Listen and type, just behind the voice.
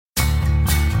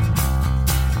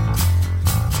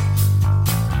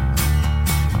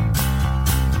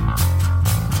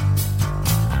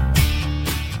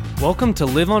Welcome to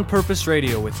Live on Purpose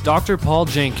Radio with Dr. Paul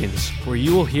Jenkins, where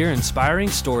you will hear inspiring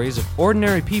stories of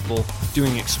ordinary people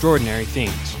doing extraordinary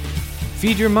things.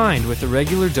 Feed your mind with a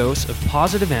regular dose of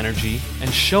positive energy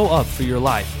and show up for your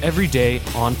life every day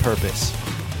on purpose.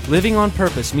 Living on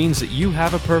purpose means that you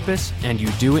have a purpose and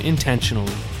you do it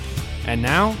intentionally. And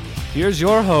now, here's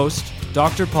your host,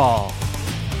 Dr. Paul.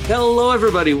 Hello,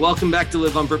 everybody. Welcome back to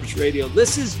Live on Purpose Radio.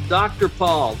 This is Dr.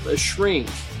 Paul, the shrink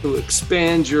who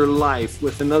expands your life,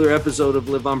 with another episode of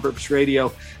Live on Purpose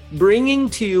Radio, bringing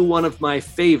to you one of my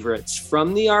favorites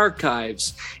from the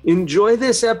archives. Enjoy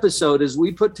this episode as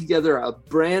we put together a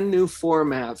brand new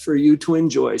format for you to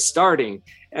enjoy starting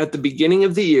at the beginning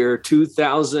of the year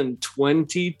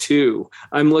 2022.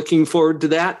 I'm looking forward to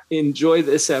that. Enjoy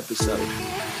this episode.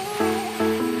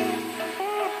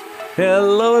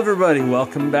 Hello, everybody.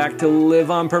 Welcome back to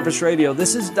Live on Purpose Radio.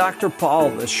 This is Dr. Paul,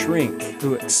 the shrink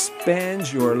who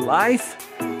expands your life,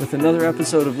 with another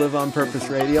episode of Live on Purpose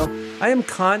Radio. I am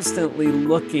constantly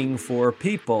looking for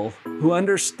people who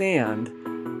understand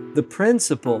the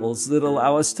principles that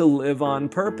allow us to live on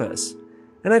purpose.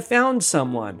 And I found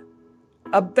someone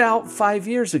about 5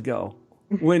 years ago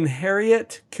when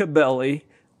Harriet Cabelli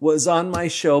was on my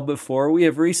show before. We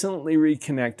have recently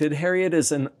reconnected. Harriet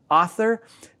is an author.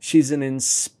 She's an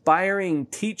inspiring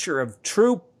teacher of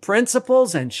true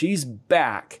principles, and she's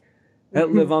back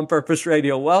at Live on Purpose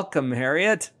Radio. Welcome,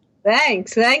 Harriet.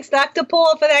 Thanks, Dr.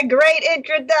 Paul, for that great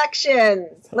introduction.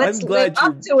 Let's live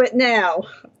up to it now.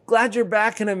 Glad you're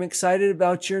back, and I'm excited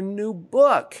about your new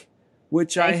book,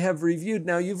 which I have reviewed.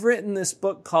 Now, you've written this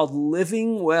book called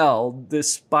Living Well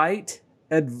Despite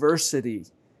Adversity.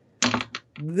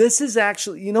 This is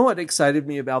actually, you know what excited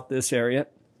me about this,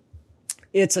 Harriet?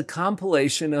 It's a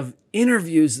compilation of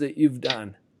interviews that you've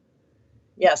done.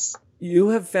 Yes. You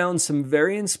have found some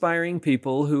very inspiring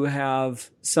people who have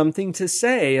something to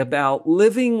say about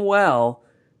living well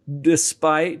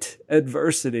despite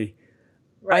adversity.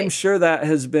 Right. I'm sure that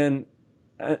has been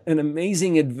an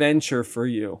amazing adventure for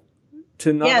you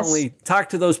to not only talk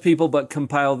to those people, but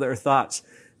compile their thoughts.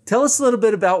 Tell us a little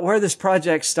bit about where this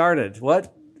project started.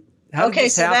 How did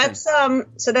this happen?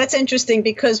 So that's interesting,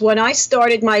 because when I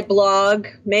started my blog,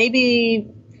 maybe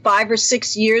 5 or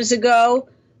 6 years ago,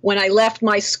 when I left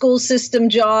my school system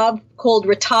job, called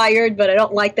retired, but I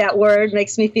don't like that word,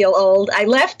 makes me feel old. I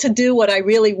left to do what I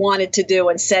really wanted to do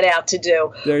and set out to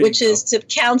do, which is to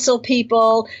counsel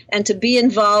people and to be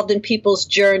involved in people's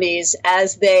journeys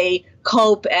as they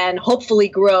cope and hopefully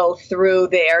grow through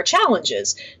their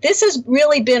challenges. This has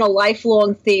really been a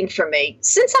lifelong theme for me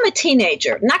since I'm a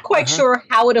teenager. Not quite sure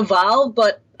how it evolved,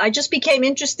 but I just became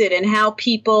interested in how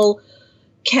people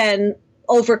can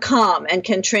overcome and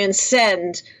can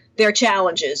transcend their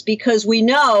challenges, because we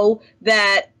know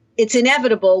that it's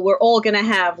inevitable. We're all going to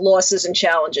have losses and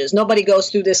challenges. Nobody goes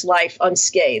through this life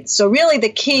unscathed. So really the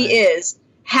key is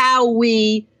how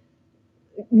we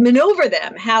maneuver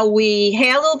them, how we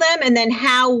handle them, and then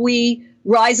how we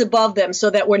rise above them so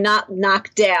that we're not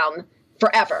knocked down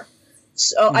forever.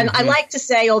 So, and I like to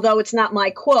say, although it's not my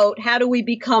quote, how do we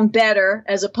become better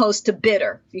as opposed to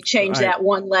bitter? If you change that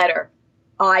one letter,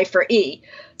 I for E.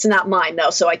 It's not mine,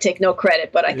 though, so I take no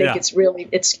credit, but I think it's really,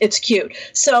 it's cute.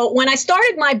 So when I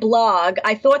started my blog,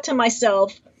 I thought to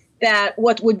myself that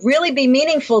what would really be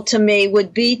meaningful to me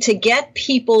would be to get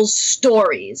people's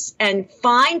stories and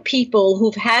find people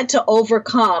who've had to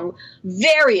overcome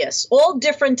all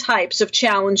different types of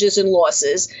challenges and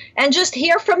losses, and just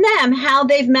hear from them how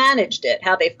they've managed it,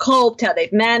 how they've coped, how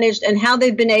they've managed, and how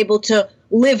they've been able to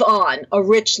live on a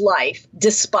rich life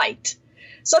despite.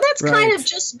 So that's kind of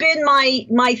just been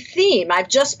my theme. I've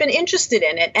just been interested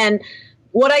in it. And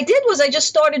what I did was I just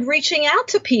started reaching out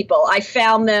to people. I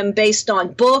found them based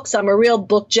on books. I'm a real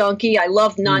book junkie. I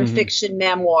love nonfiction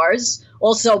memoirs.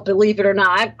 Also, believe it or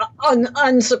not,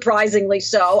 unsurprisingly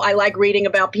so, I like reading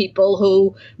about people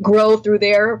who grow through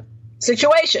their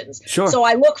situations. Sure. So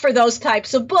I look for those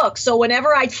types of books. So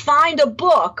whenever I'd find a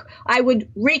book, I would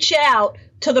reach out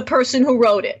to the person who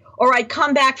wrote it, or I'd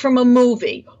come back from a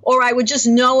movie, or I would just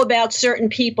know about certain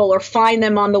people or find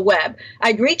them on the web.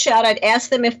 I'd reach out, I'd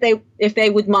ask them if they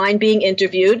would mind being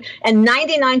interviewed, and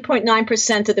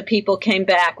 99.9% of the people came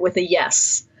back with a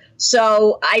yes.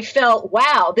 So I felt,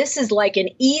 wow, this is like an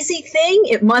easy thing.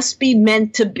 It must be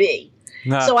meant to be.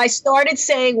 So I started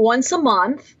saying once a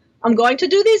month, I'm going to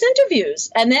do these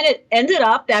interviews. And then it ended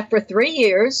up that for 3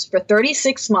 years, for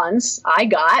 36 months, I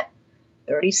got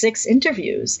 36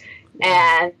 interviews.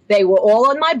 And they were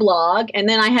all on my blog. And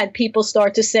then I had people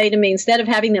start to say to me, instead of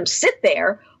having them sit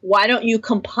there, why don't you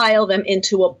compile them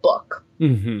into a book?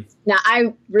 Now,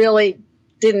 I really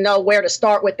didn't know where to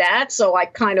start with that. So I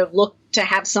kind of looked to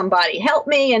have somebody help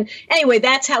me. And anyway,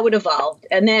 that's how it evolved.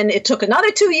 And then it took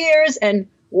another 2 years, and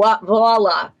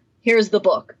voila, here's the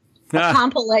book, a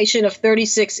compilation of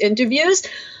 36 interviews.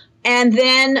 And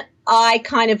then I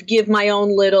kind of give my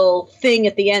own little thing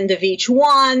at the end of each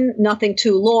one, nothing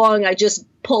too long. I just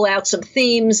pull out some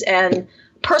themes and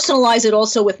personalize it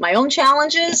also with my own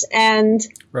challenges. And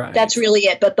that's really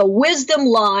it. But the wisdom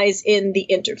lies in the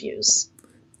interviews.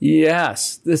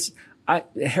 Yes.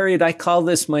 Harriet, I call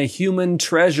this my human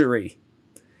treasury.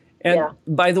 And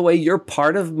by the way, you're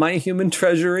part of my human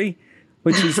treasury,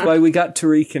 which is why we got to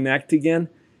reconnect again.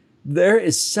 There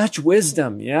is such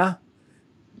wisdom, yeah,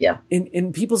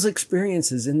 in people's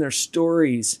experiences, in their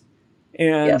stories.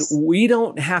 And we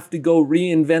don't have to go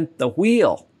reinvent the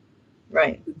wheel.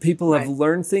 Right. People have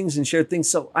learned things and shared things.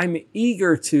 So I'm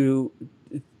eager to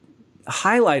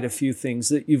highlight a few things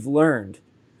that you've learned.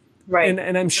 Right.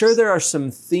 And I'm sure there are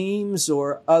some themes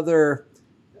or other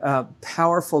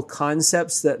powerful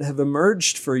concepts that have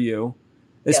emerged for you,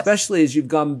 especially as you've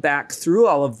gone back through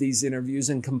all of these interviews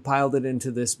and compiled it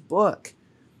into this book.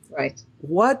 Right.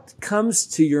 What comes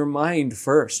to your mind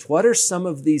first? What are some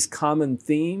of these common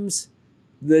themes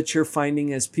that you're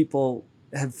finding as people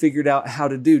have figured out how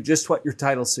to do just what your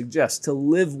title suggests, to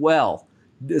live well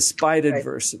despite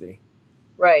adversity?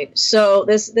 Right. So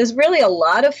there's really a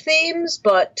lot of themes,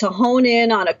 but to hone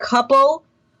in on a couple,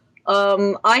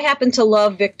 I happen to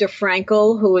love Viktor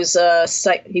Frankl, who is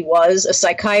he was a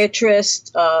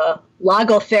psychiatrist,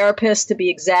 logotherapist to be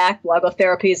exact.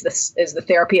 Logotherapy is the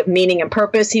therapy of meaning and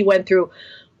purpose. He went through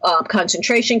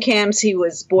concentration camps. He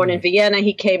was born in Vienna.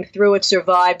 He came through it,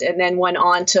 survived, and then went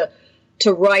on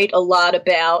to write a lot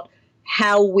about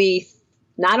how we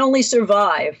not only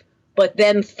survive, but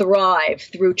then thrive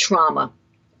through trauma.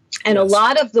 And a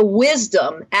lot of the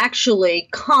wisdom actually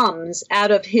comes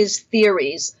out of his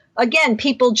theories. Again,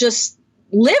 people just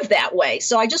live that way.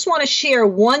 So I just want to share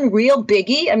one real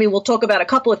biggie. I mean, we'll talk about a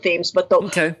couple of themes, but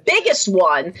the biggest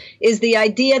one is the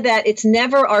idea that it's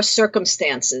never our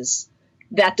circumstances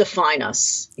that define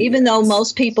us. Even though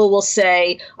most people will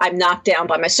say, I'm knocked down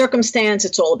by my circumstance,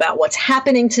 it's all about what's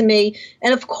happening to me.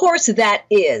 And of course it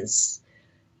is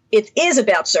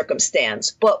about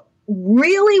circumstance, but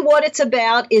really what it's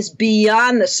about is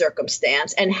beyond the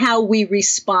circumstance and how we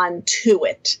respond to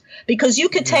it. Because you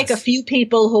could take a few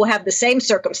people who have the same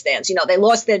circumstance. You know, they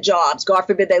lost their jobs. God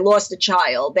forbid they lost a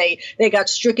child. They got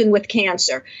stricken with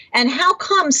cancer. And how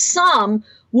come some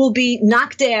will be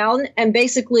knocked down and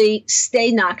basically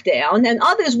stay knocked down, and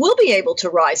others will be able to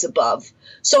rise above?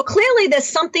 So clearly there's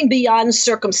something beyond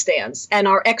circumstance and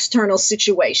our external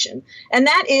situation, and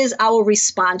that is our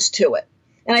response to it.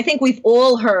 And I think we've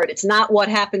all heard it's not what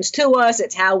happens to us,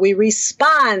 it's how we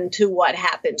respond to what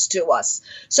happens to us.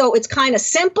 So it's kind of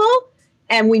simple,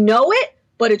 and we know it,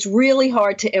 but it's really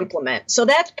hard to implement. So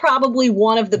that's probably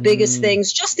one of the biggest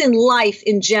things just in life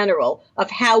in general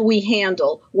of how we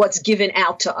handle what's given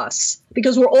out to us.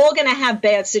 Because we're all going to have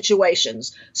bad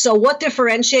situations. So what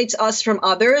differentiates us from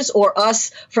others, or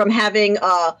us from having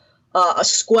a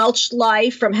squelched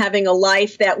life, from having a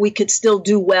life that we could still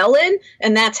do well in?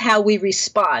 And that's how we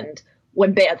respond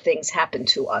when bad things happen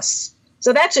to us.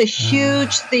 So that's a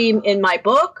huge theme in my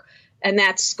book. And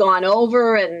that's gone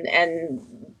over and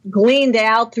gleaned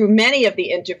out through many of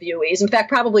the interviewees. In fact,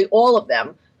 probably all of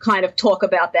them kind of talk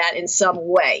about that in some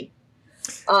way.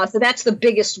 So that's the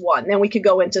biggest one. Then we could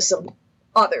go into some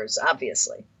others,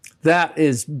 obviously. That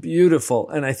is beautiful.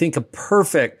 And I think a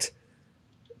perfect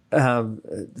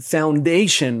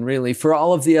foundation, really, for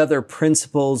all of the other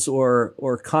principles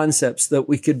or concepts that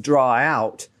we could draw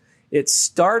out. It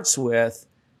starts with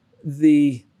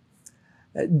the,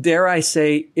 dare I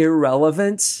say,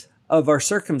 irrelevance of our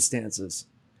circumstances.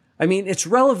 I mean, it's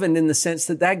relevant in the sense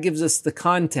that gives us the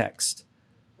context.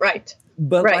 Right.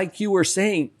 But like you were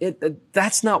saying,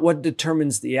 that's not what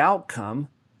determines the outcome.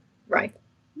 Right.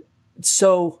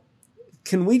 So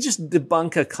can we just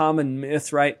debunk a common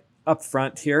myth right up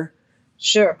front here?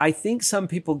 Sure. I think some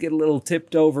people get a little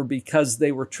tipped over because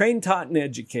they were trained, taught, and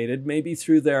educated, maybe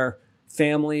through their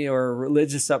family or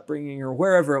religious upbringing or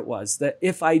wherever it was, that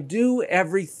if I do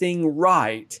everything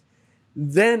right,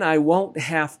 then I won't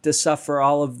have to suffer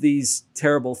all of these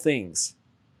terrible things.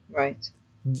 Right.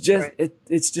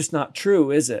 It's just not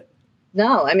true, is it?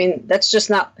 No, I mean, that's just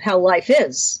not how life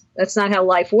is. That's not how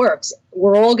life works.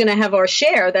 We're all going to have our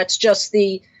share. That's just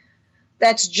the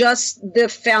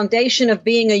foundation of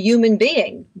being a human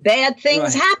being. Bad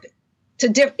things happen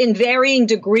in varying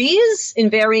degrees, in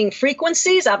varying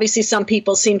frequencies. Obviously, some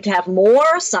people seem to have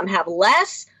more, some have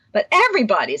less, But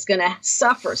everybody's going to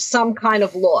suffer some kind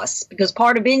of loss because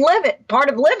part of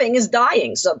living is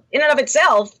dying. So in and of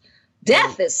itself,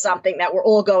 death is something that we're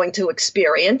all going to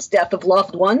experience, death of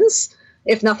loved ones,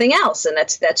 if nothing else. And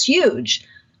that's huge.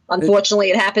 Unfortunately,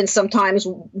 it happens sometimes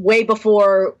way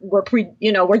before we're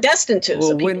destined to. Well,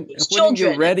 so when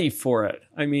you're ready for it,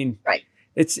 I mean, right.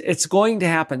 It's going to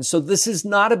happen. So this is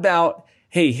not about,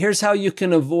 hey, here's how you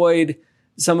can avoid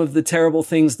some of the terrible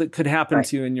things that could happen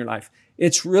to you in your life.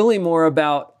 It's really more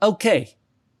about, okay,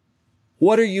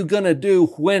 what are you going to do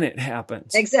when it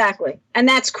happens? Exactly. And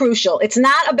that's crucial. It's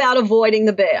not about avoiding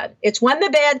the bad. It's when the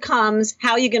bad comes,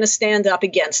 how you're going to stand up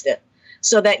against it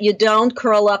so that you don't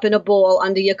curl up in a ball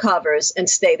under your covers and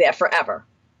stay there forever.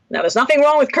 Now, there's nothing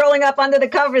wrong with curling up under the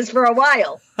covers for a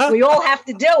while. We all have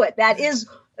to do it.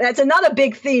 That's another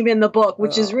big theme in the book,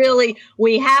 which is really,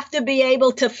 we have to be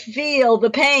able to feel the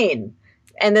pain.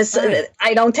 And this,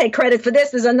 I don't take credit for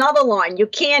this. There's another line. You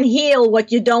can't heal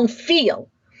what you don't feel.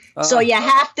 So you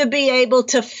have to be able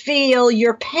to feel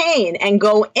your pain and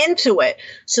go into it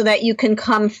so that you can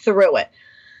come through it.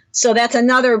 So that's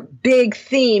another big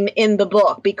theme in the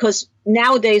book, because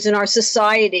nowadays in our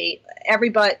society,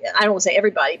 everybody, I don't want to say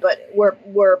everybody, but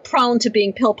we're prone to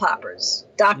being pill poppers.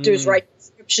 Doctors write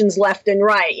prescriptions left and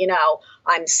right.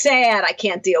 I'm sad. I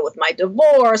can't deal with my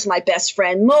divorce. My best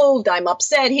friend moved. I'm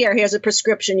upset. Here's a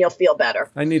prescription. You'll feel better.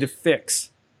 I need a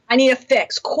fix.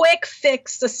 Quick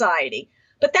fix society.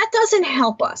 But that doesn't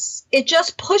help us. It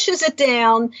just pushes it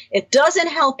down. It doesn't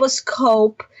help us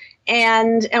cope.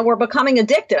 And we're becoming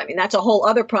addicted. I mean, that's a whole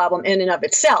other problem in and of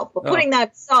itself. But putting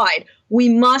that aside, we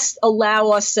must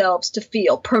allow ourselves to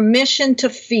feel, permission to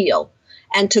feel,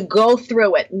 and to go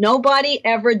through it. Nobody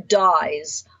ever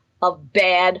dies of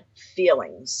bad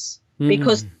feelings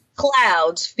because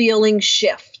clouds, feelings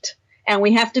shift. And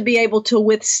we have to be able to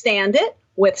withstand it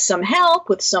with some help,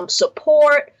 with some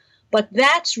support. But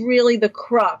that's really the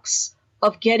crux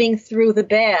of getting through the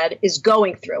bad, is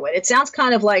going through it. It sounds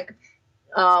kind of like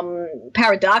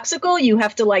paradoxical. You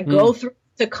have to go through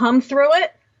to come through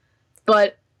it.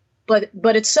 But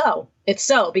it's so. It's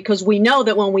so, because we know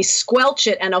that when we squelch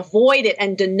it and avoid it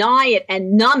and deny it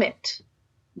and numb it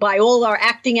by all our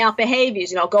acting out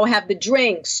behaviors, go have the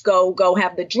drinks, go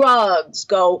have the drugs,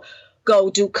 go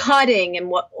do cutting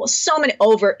and so many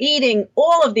overeating,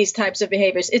 all of these types of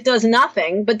behaviors, it does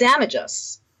nothing but damage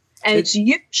us. And it's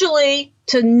usually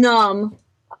to numb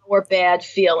our bad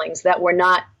feelings that we're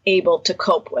not able to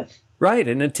cope with. Right.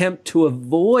 An attempt to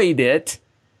avoid it.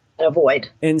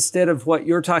 Instead of what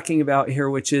you're talking about here,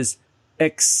 which is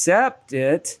accept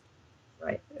it.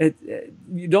 Right.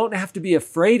 You don't have to be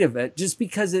afraid of it. Just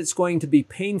because it's going to be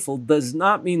painful does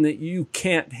not mean that you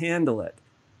can't handle it.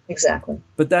 Exactly.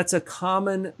 But that's a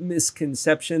common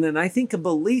misconception, and I think a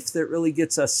belief that really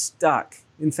gets us stuck.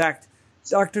 In fact,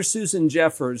 Dr. Susan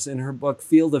Jeffers, in her book,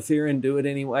 Feel the Fear and Do It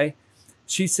Anyway,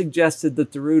 she suggested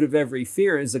that the root of every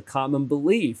fear is a common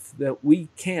belief that we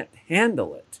can't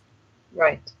handle it.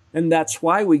 Right. And that's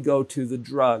why we go to the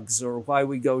drugs, or why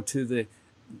we go to the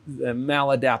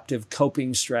maladaptive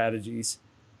coping strategies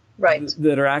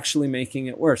that are actually making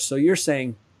it worse. So you're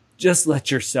saying, just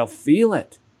let yourself feel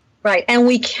it. Right. And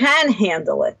we can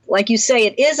handle it. Like you say,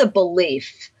 it is a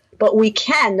belief, but we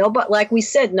can. Like we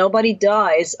said, nobody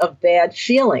dies of bad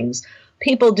feelings.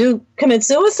 People do commit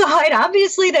suicide.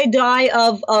 Obviously, they die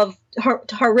of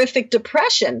horrific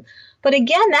depression. But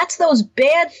again, that's those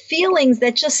bad feelings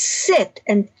that just sit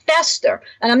and fester.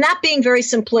 And I'm not being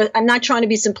I'm not trying to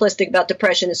be simplistic about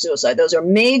depression and suicide. Those are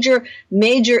major,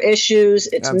 major issues.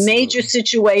 It's Absolutely. Major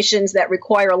situations that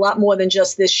require a lot more than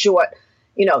just this short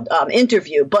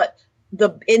interview. But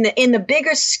in the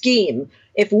bigger scheme,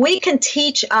 if we can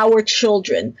teach our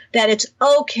children that it's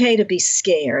okay to be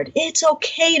scared, it's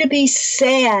okay to be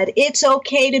sad, it's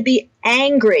okay to be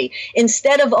angry,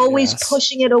 instead of always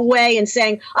pushing it away and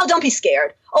saying, oh, don't be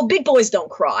scared. Oh, big boys don't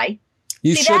cry.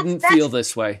 You shouldn't feel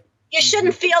this way. You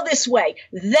shouldn't feel this way.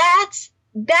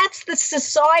 That's the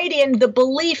society and the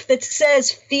belief that says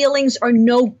feelings are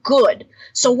no good.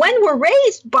 So when we're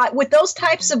raised with those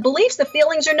types of beliefs, the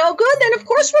feelings are no good, then of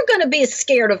course we're going to be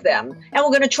scared of them. And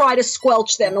we're going to try to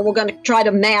squelch them, and we're going to try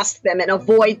to mask them and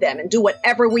avoid them and do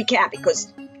whatever we can,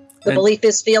 because the belief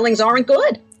is feelings aren't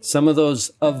good. Some of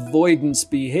those avoidance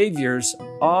behaviors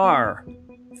are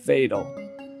fatal.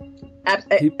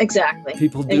 Exactly.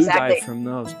 People do die from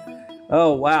those.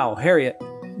 Oh, wow. Harriet,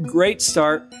 great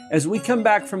start. As we come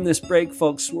back from this break,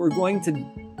 folks, we're going to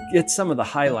get some of the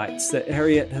highlights that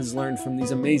Harriet has learned from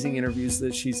these amazing interviews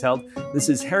that she's held. This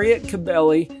is Harriet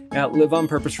Cabelli at Live on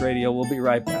Purpose Radio. We'll be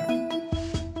right back.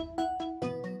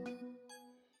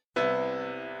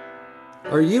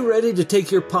 Are you ready to take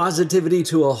your positivity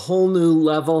to a whole new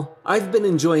level? I've been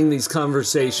enjoying these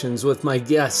conversations with my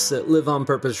guests at Live on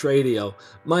Purpose Radio.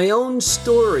 My own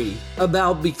story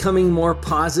about becoming more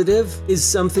positive is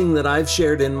something that I've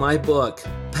shared in my book,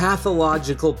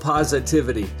 Pathological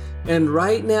Positivity. And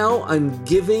right now, I'm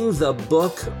giving the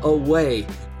book away.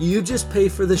 You just pay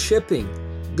for the shipping.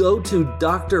 Go to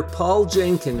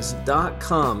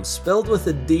drpauljenkins.com, spelled with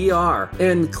a DR,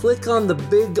 and click on the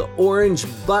big orange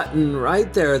button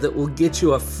right there that will get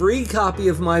you a free copy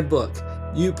of my book.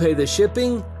 You pay the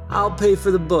shipping, I'll pay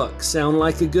for the book. Sound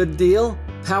like a good deal?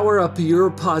 Power up your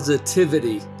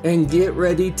positivity and get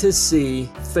ready to see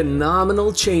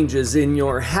phenomenal changes in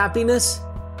your happiness,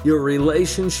 your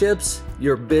relationships,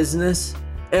 your business,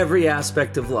 every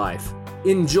aspect of life.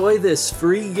 Enjoy this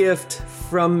free gift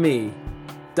from me.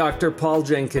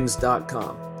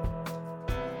 drpauljenkins.com.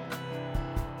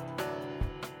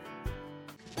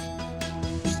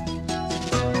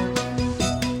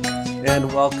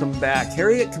 And welcome back.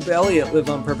 Harriet Cabelli at Live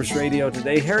on Purpose Radio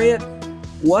today. Harriet,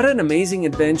 what an amazing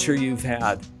adventure you've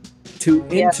had to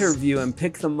interview and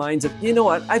pick the minds of, you know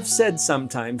what, I've said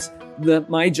sometimes that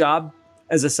my job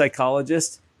as a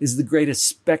psychologist is the greatest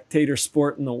spectator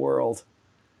sport in the world.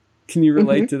 Can you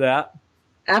relate to that?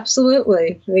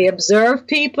 Absolutely. We observe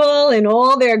people in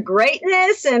all their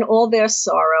greatness and all their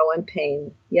sorrow and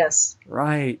pain. Yes.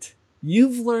 Right.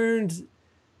 You've learned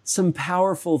some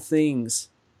powerful things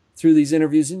through these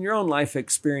interviews in your own life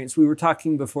experience. We were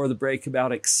talking before the break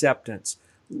about acceptance.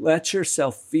 Let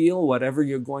yourself feel whatever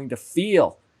you're going to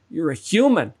feel. You're a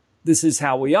human. This is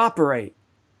how we operate.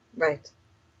 Right.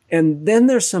 And then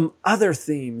there's some other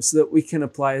themes that we can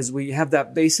apply as we have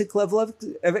that basic level of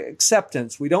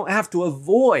acceptance. We don't have to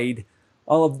avoid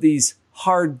all of these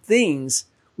hard things.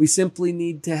 We simply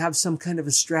need to have some kind of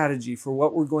a strategy for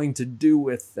what we're going to do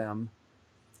with them.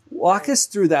 Walk us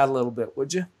through that a little bit,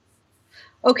 would you?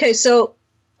 Okay, so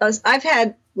I've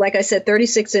had, like I said,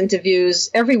 36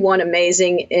 interviews, every one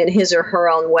amazing in his or her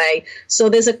own way. So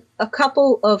there's a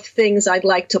couple of things I'd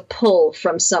like to pull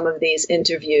from some of these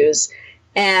interviews.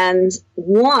 And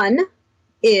one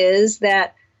is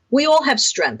that we all have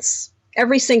strengths.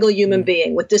 Every single human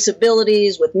being, with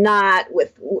disabilities, with not,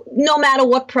 with no matter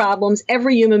what problems,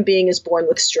 every human being is born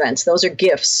with strengths. Those are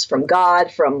gifts from God,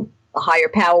 from a higher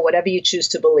power, whatever you choose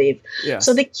to believe. Yes.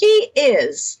 So the key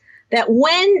is that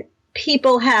when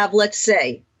people have, let's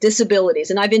say, disabilities,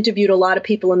 and I've interviewed a lot of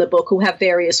people in the book who have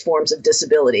various forms of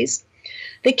disabilities,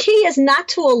 the key is not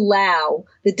to allow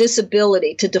the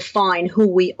disability to define who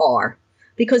we are,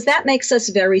 because that makes us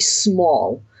very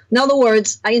small. In other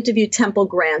words, I interviewed Temple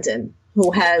Grandin, who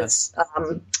has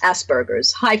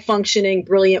Asperger's, high-functioning,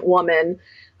 brilliant woman,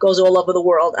 goes all over the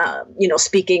world,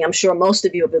 speaking. I'm sure most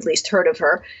of you have at least heard of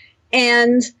her.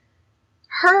 And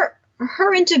her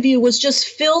interview was just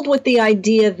filled with the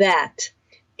idea that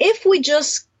if we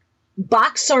just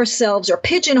box ourselves or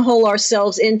pigeonhole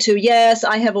ourselves into, yes,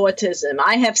 I have autism,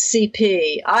 I have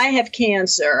CP, I have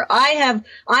cancer, I'm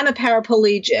a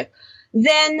paraplegic,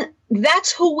 then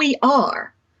that's who we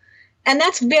are. And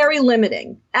that's very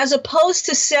limiting, as opposed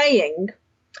to saying,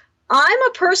 I'm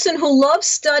a person who loves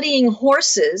studying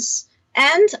horses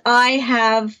and I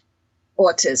have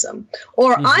autism.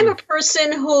 Or I'm a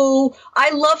person who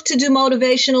I love to do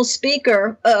motivational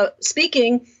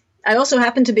speaking. I also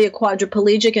happen to be a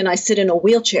quadriplegic and I sit in a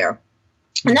wheelchair.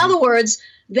 In other words,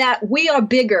 that we are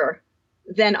bigger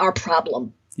than our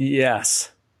problem.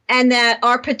 Yes. And that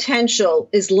our potential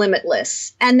is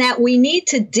limitless, and that we need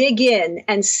to dig in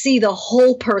and see the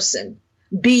whole person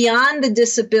beyond the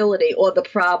disability or the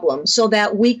problem so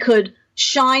that we could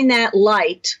shine that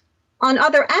light on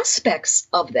other aspects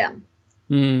of them,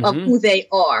 of who they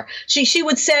are. She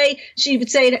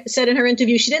said in her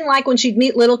interview, she didn't like when she'd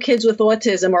meet little kids with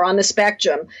autism or on the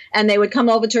spectrum, and they would come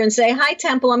over to her and say, "Hi,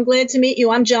 Temple, I'm glad to meet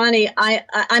you. I'm Johnny.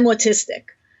 I'm autistic."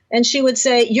 And she would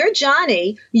say, "You're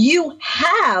Johnny, you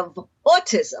have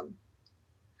autism.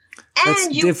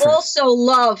 And you also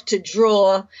love to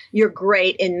draw. You're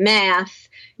great in math.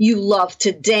 You love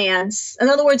to dance." In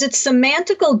other words, it's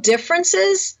semantical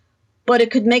differences, but it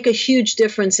could make a huge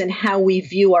difference in how we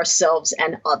view ourselves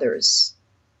and others.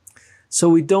 So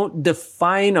we don't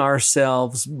define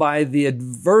ourselves by the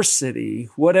adversity,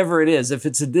 whatever it is, if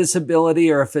it's a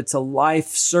disability or if it's a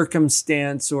life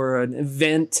circumstance or an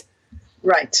event.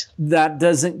 Right. That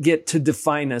doesn't get to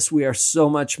define us. We are so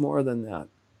much more than that.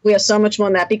 We are so much more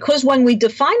than that, because when we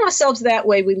define ourselves that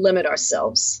way, we limit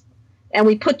ourselves and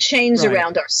we put chains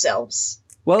around ourselves.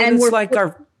 Well, and it's like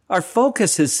our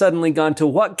focus has suddenly gone to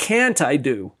what can't I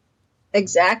do?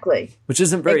 Exactly. Which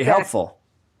isn't very helpful.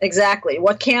 Exactly.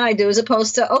 What can I do as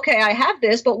opposed to, okay, I have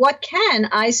this, but what can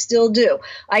I still do?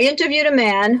 I interviewed a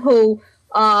man who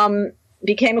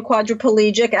became a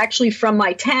quadriplegic, actually from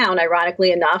my town,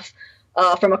 ironically enough,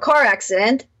 from a car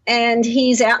accident. And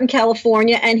he's out in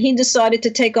California, and he decided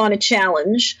to take on a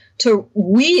challenge to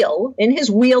wheel in his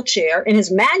wheelchair, in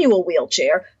his manual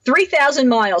wheelchair, 3,000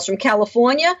 miles from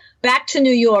California back to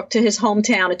New York to his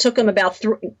hometown. It took him about,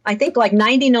 I think, like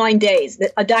 99 days.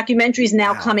 A documentary is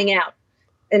now coming out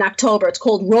in October. It's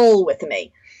called Roll With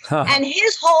Me. And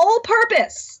his whole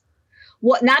purpose,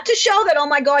 not to show that, oh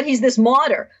my God, he's this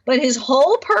martyr, but his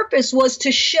whole purpose was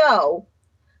to show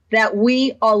that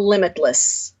we are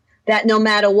limitless, that no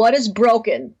matter what is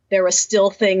broken, there are still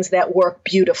things that work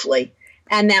beautifully,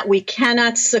 and that we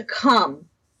cannot succumb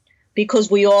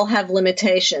because we all have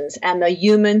limitations, and the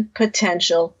human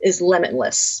potential is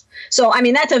limitless. So, I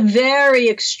mean, that's a very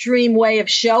extreme way of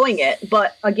showing it.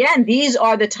 But again, these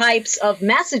are the types of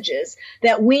messages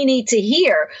that we need to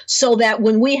hear so that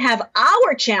when we have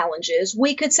our challenges,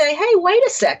 we could say, hey, wait a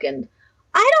second.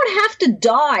 I don't have to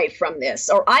die from this,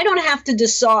 or I don't have to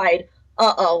decide,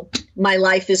 my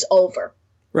life is over.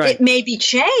 Right. It may be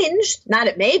changed. Not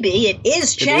it may be. It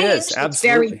is changed. It is,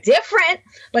 absolutely. It's very different.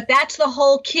 But that's the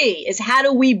whole key, is how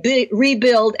do we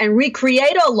rebuild and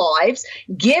recreate our lives,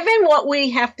 given what we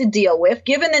have to deal with,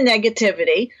 given the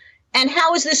negativity, and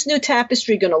how is this new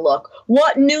tapestry going to look?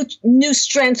 What new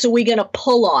strengths are we going to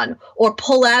pull on or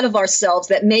pull out of ourselves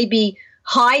that may be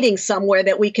hiding somewhere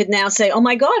that we could now say, oh,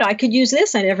 my God, I could use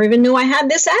this. I never even knew I had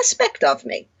this aspect of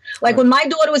me. Like when my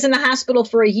daughter was in the hospital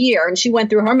for a year and she went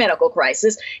through her medical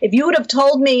crisis, if you would have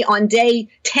told me on day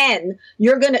 10,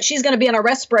 she's going to be on a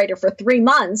respirator for 3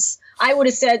 months, I would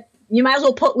have said, you might as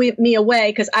well put me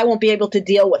away because I won't be able to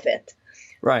deal with it.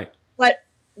 Right. But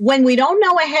when we don't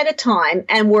know ahead of time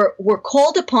and we're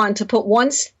called upon to put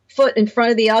one foot in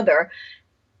front of the other,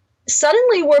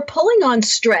 suddenly we're pulling on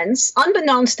strengths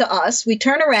unbeknownst to us. We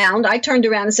turn around. I turned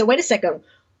around and said, wait a second,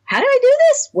 how did I do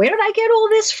this? Where did I get all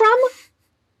this from?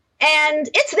 And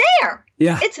it's there.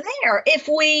 Yeah. It's there. If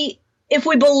we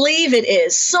believe it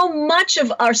is. So much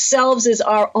of ourselves is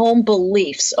our own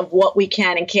beliefs of what we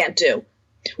can and can't do.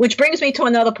 Which brings me to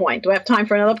another point. Do I have time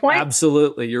for another point?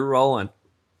 Absolutely. You're rolling.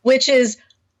 Which is,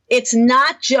 it's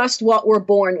not just what we're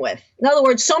born with. In other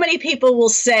words, so many people will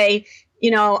say,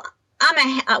 you know,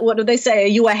 what do they say? Are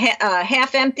you a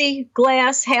half empty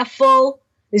glass, half full?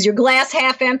 Is your glass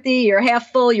half empty? You're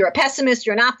half full. You're a pessimist.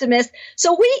 You're an optimist.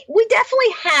 So we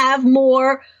definitely have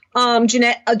more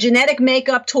genetic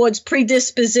makeup towards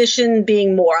predisposition,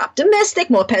 being more optimistic,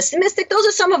 more pessimistic. Those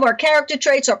are some of our character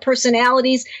traits, our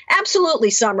personalities. Absolutely,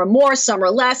 some are more, some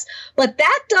are less. But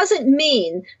that doesn't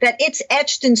mean that it's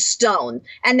etched in stone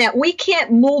and that we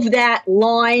can't move that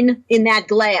line in that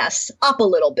glass up a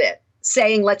little bit.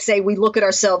 Saying, let's say we look at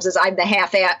ourselves as I'm the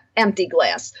half empty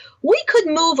glass. We could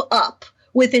move up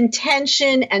with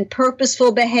intention and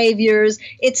purposeful behaviors.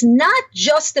 It's not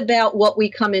just about what we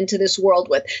come into this world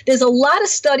with. There's a lot of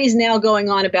studies now going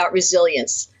on about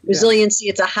resilience. Resiliency,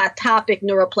 it's a hot topic,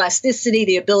 neuroplasticity,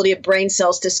 the ability of brain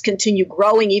cells to continue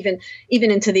growing even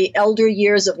into the elder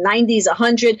years of 90s,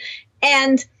 100.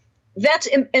 And that's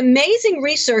amazing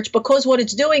research, because what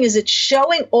it's doing is it's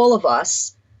showing all of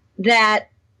us that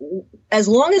as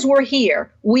long as we're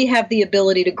here, we have the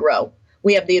ability to grow.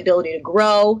 We have the ability to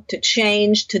grow, to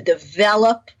change, to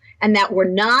develop, and that we're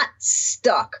not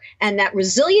stuck. And that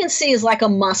resiliency is like a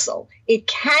muscle. It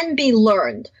can be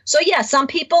learned. So, yeah, some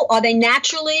people, are they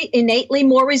naturally, innately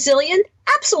more resilient?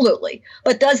 Absolutely.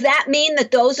 But does that mean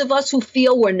that those of us who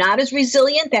feel we're not as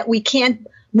resilient, that we can't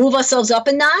move ourselves up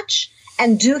a notch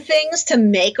and do things to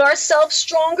make ourselves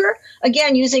stronger?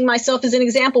 Again, using myself as an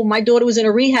example, my daughter was in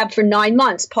a rehab for 9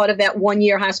 months, part of that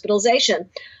 1-year hospitalization.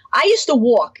 I used to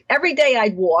walk. Every day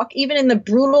I'd walk, even in the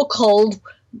brutal cold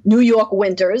New York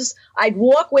winters. I'd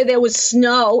walk where there was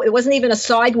snow. It wasn't even a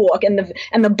sidewalk.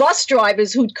 And the bus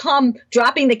drivers who'd come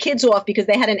dropping the kids off because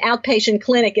they had an outpatient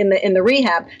clinic in the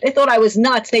rehab, they thought I was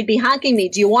nuts. They'd be honking me,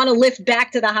 do you want to lift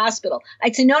back to the hospital?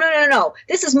 I'd say, no.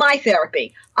 This is my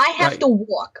therapy. I have to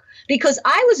walk. Because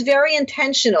I was very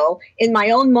intentional in my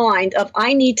own mind of,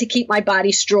 I need to keep my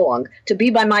body strong to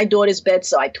be by my daughter's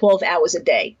bedside 12 hours a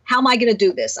day. How am I going to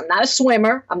do this? I'm not a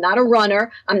swimmer. I'm not a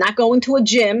runner. I'm not going to a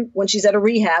gym when she's at a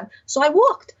rehab. So I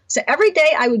walked. So every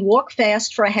day I would walk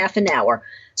fast for a half an hour.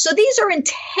 So these are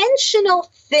intentional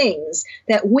things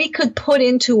that we could put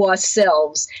into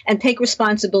ourselves and take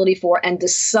responsibility for and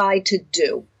decide to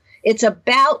do. It's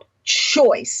about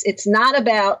choice. It's not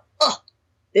about,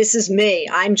 this is me.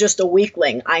 I'm just a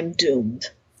weakling. I'm doomed.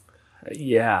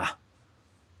 Yeah.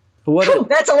 Whew,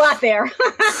 that's a lot there.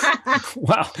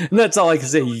 Wow. And that's all I can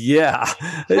say. Yeah.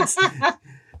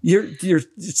 You're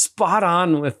spot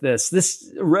on with this.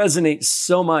 This resonates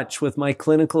so much with my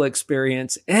clinical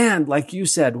experience. And like you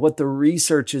said, what the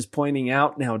research is pointing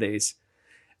out nowadays.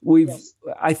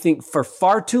 I think for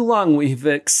far too long, we've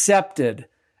accepted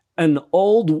an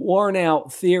old worn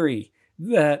out theory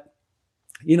that,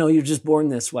 you're just born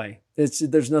this way.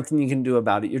 There's nothing you can do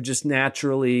about it. You're just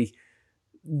naturally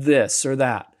this or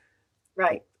that.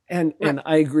 Right. And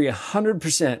I agree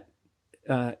 100%.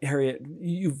 Harriet,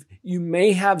 you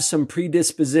may have some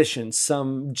predisposition,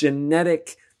 some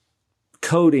genetic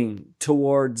coding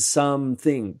towards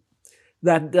something.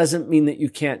 That doesn't mean that you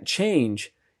can't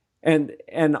change. And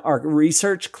our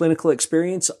research, clinical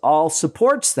experience all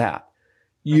supports that.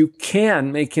 You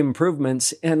can make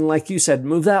improvements. And like you said,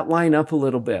 move that line up a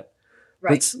little bit.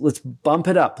 Right. Let's bump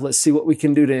it up. Let's see what we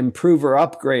can do to improve or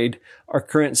upgrade our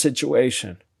current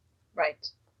situation.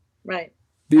 Right.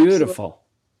 Beautiful.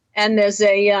 Absolutely. And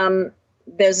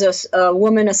there's a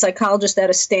woman, a psychologist out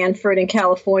of Stanford in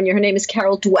California. Her name is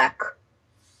Carol Dweck,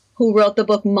 who wrote the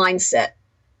book Mindset.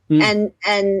 And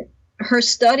her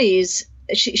studies,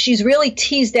 she's really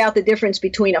teased out the difference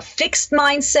between a fixed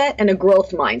mindset and a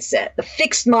growth mindset. The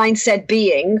fixed mindset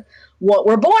being what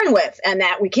we're born with, and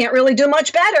that we can't really do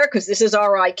much better because this is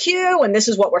our IQ and this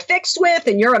is what we're fixed with,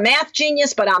 and you're a math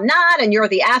genius, but I'm not, and you're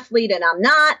the athlete and I'm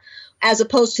not. As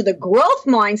opposed to the growth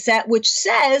mindset, which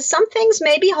says some things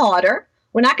may be harder.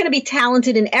 We're not going to be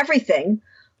talented in everything,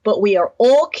 but we are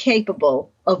all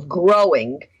capable of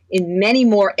growing in many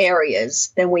more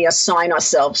areas than we assign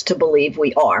ourselves to believe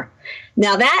we are.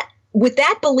 Now with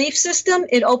that belief system,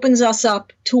 it opens us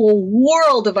up to a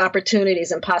world of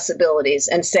opportunities and possibilities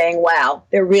and saying, wow,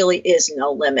 there really is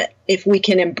no limit if we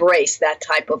can embrace that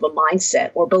type of a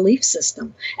mindset or belief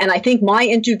system. And I think my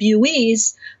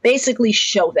interviewees basically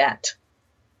show that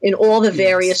in all the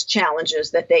various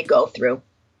challenges that they go through.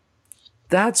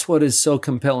 That's what is so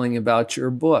compelling about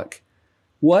your book.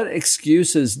 What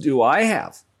excuses do I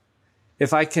have?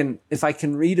 If I can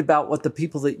read about what the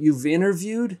people that you've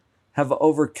interviewed have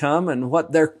overcome and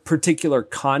what their particular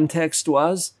context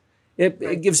was,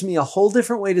 it gives me a whole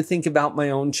different way to think about my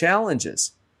own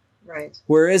challenges. Right.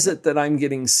 Where is it that I'm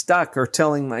getting stuck or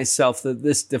telling myself that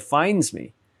this defines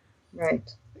me? Right.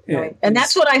 Right. And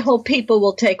that's what I hope people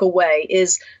will take away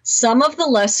is some of the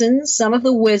lessons, some of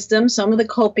the wisdom, some of the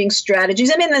coping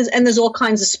strategies. I mean, there's all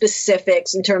kinds of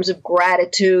specifics in terms of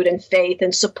gratitude and faith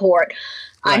and support.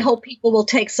 Right. I hope people will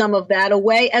take some of that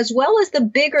away, as well as the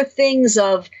bigger things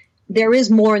of there is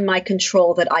more in my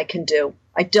control that I can do.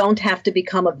 I don't have to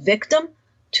become a victim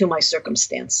to my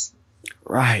circumstance.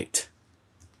 Right.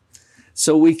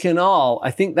 So we can all,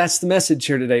 I think that's the message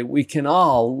here today, we can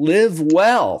all live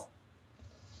well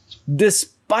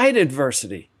despite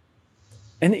adversity.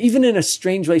 And even in a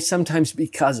strange way, sometimes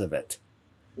because of it.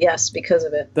 Yes, because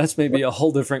of it. That's maybe a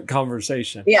whole different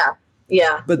conversation. Yeah.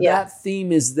 But that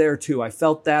theme is there too. I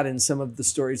felt that in some of the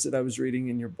stories that I was reading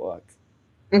in your book.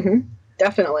 Mm-hmm.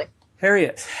 Definitely.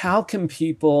 Harriet, how can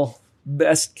people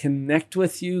best connect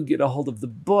with you, get a hold of the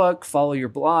book, follow your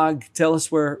blog? Tell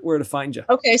us where to find you.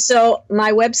 Okay, so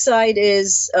my website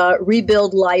is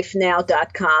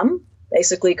rebuildlifenow.com,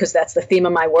 basically because that's the theme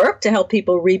of my work, to help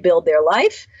people rebuild their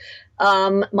life.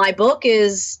 My book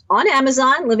is on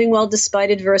Amazon, Living Well Despite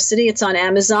Adversity. It's on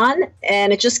Amazon,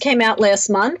 and it just came out last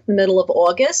month, the middle of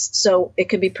August. So it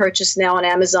can be purchased now on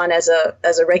Amazon as a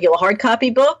regular hard copy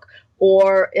book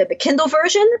or the Kindle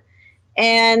version.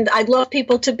 And I'd love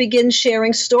people to begin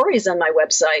sharing stories on my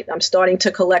website. I'm starting to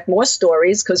collect more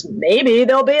stories because maybe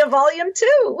there'll be a volume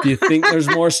 2. Do you think there's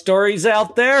more stories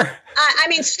out there? I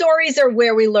mean, stories are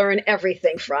where we learn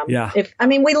everything from. Yeah.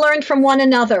 We learn from one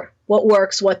another, what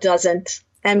works, what doesn't,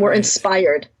 and we're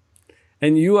inspired.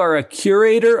 And you are a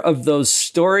curator of those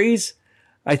stories.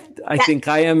 I think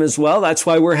I am as well. That's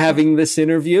why we're having this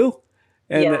interview.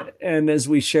 And as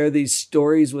we share these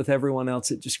stories with everyone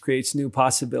else, it just creates new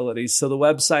possibilities. So the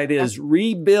website is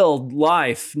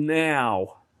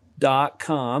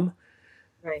rebuildlifenow.com.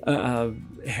 Right.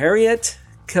 Harriet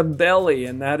Cabelly,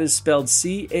 and that is spelled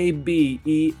Cabelly.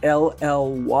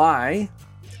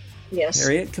 Yes.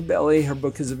 Harriet Cabelly. Her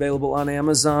book is available on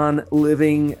Amazon,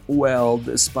 Living Well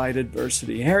Despite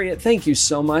Adversity. Harriet, thank you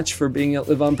so much for being at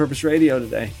Live on Purpose Radio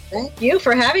today. Thank you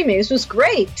for having me. This was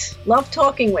great. Love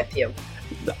talking with you.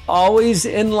 Always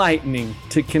enlightening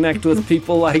to connect with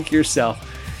people like yourself.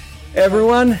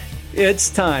 Everyone,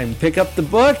 it's time. Pick up the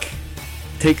book,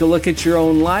 take a look at your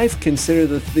own life, consider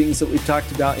the things that we've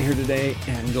talked about here today,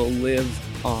 and go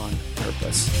live on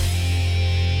purpose.